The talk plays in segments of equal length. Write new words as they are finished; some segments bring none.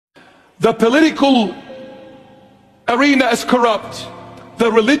The political arena is corrupt.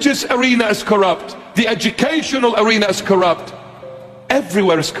 The religious arena is corrupt. The educational arena is corrupt.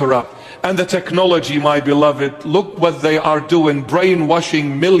 Everywhere is corrupt. And the technology, my beloved, look what they are doing,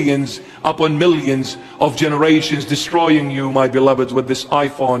 brainwashing millions upon millions of generations, destroying you, my beloved, with this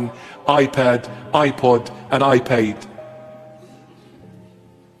iPhone, iPad, iPod, and iPad.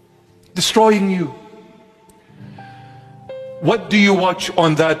 Destroying you. What do you watch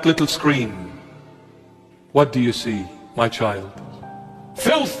on that little screen? What do you see, my child?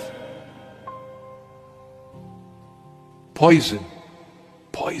 Filth. Poison.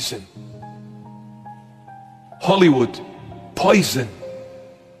 Poison. Hollywood. Poison.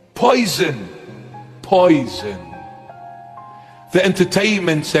 Poison. Poison. The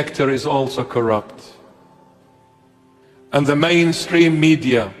entertainment sector is also corrupt. And the mainstream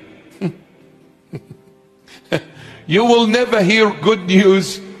media. You will never hear good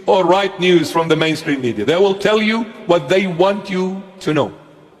news or right news from the mainstream media. They will tell you what they want you to know.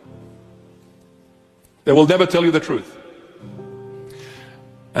 They will never tell you the truth.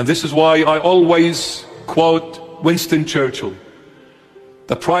 And this is why I always quote Winston Churchill,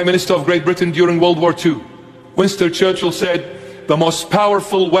 the Prime Minister of Great Britain during World War II. Winston Churchill said, "The most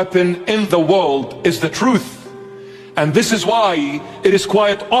powerful weapon in the world is the truth. And this is why it is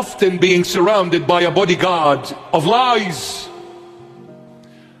quite often being surrounded by a bodyguard of lies."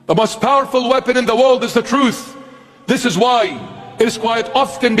 The most powerful weapon in the world is the truth. This is why it is quite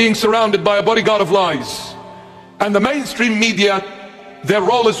often being surrounded by a bodyguard of lies. And the mainstream media, their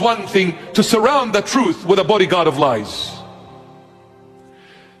role is one thing: to surround the truth with a bodyguard of lies.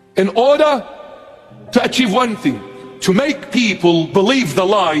 In order to achieve one thing: to make people believe the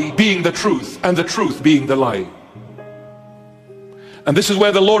lie being the truth and the truth being the lie. And this is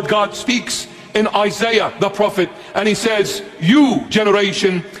where the Lord God speaks in Isaiah the prophet, and he says, "You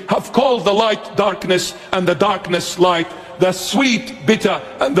generation have called the light darkness and the darkness light, the sweet bitter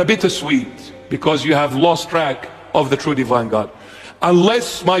and the bitter sweet, because you have lost track of the true divine God."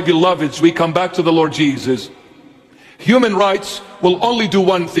 Unless, my beloveds, we come back to the Lord Jesus, human rights will only do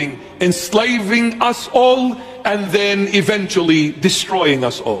one thing: enslaving us all and then eventually destroying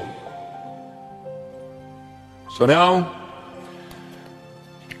us all. So now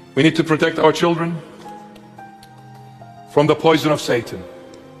we need to protect our children from the poison of Satan.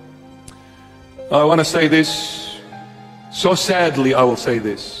 I want to say this, so sadly I will say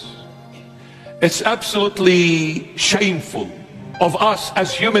this: it's absolutely shameful of us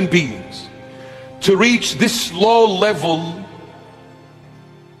as human beings to reach this low level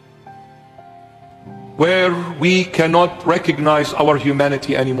where we cannot recognize our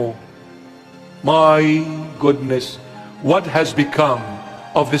humanity anymore. My goodness, what has become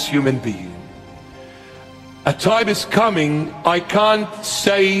of this human being? A time is coming, I can't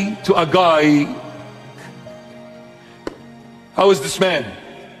say to a guy, "How is this man?"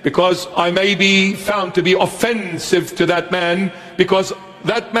 because I may be found to be offensive to that man, because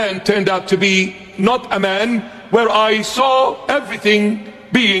that man turned out to be not a man, where I saw everything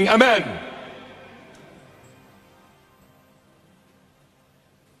being a man.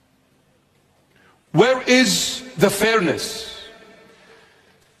 Where is the fairness?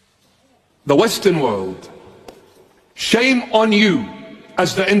 The Western world, shame on you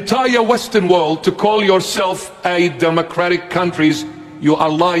as the entire Western world to call yourself a democratic countries. You are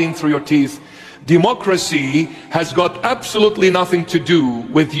lying through your teeth. Democracy has got absolutely nothing to do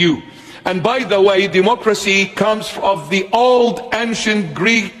with you. And by the way, democracy comes from the old ancient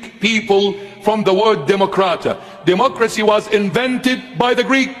Greek people, from the word demokrata. Democracy was invented by the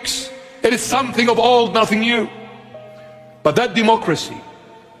Greeks. It is something of old, nothing new. But that democracy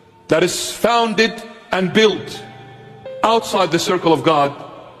that is founded and built outside the circle of God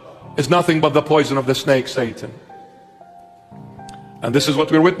is nothing but the poison of the snake, Satan. And this is what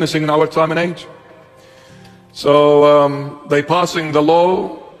we're witnessing in our time and age. So they're passing the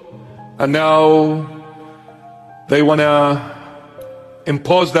law, and now they want to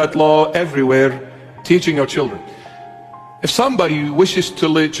impose that law everywhere, teaching your children. If somebody wishes to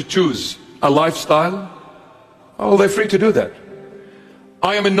choose a lifestyle, oh, they're free to do that.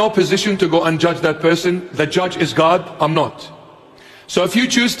 I am in no position to go and judge that person. The judge is God, I'm not. So if you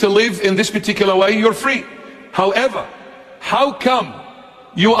choose to live in this particular way, you're free. However, how come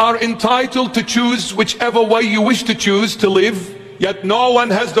you are entitled to choose whichever way you wish to choose to live, yet no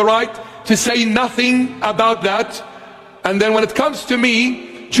one has the right to say nothing about that? And then when it comes to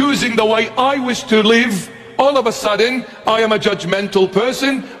me choosing the way I wish to live, all of a sudden I am a judgmental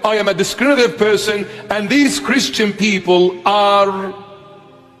person, I am a discriminative person, and these Christian people are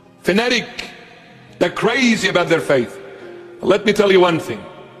fanatic. They're crazy about their faith. Let me tell you one thing: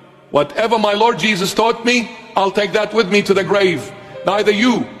 Whatever my Lord Jesus taught me, I'll take that with me to the grave. Neither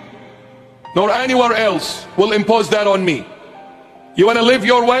you nor anywhere else will impose that on me. You want to live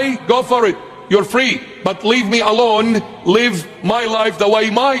your way? Go for it. You're free. But leave me alone. Live my life the way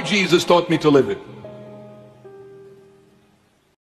my Jesus taught me to live it.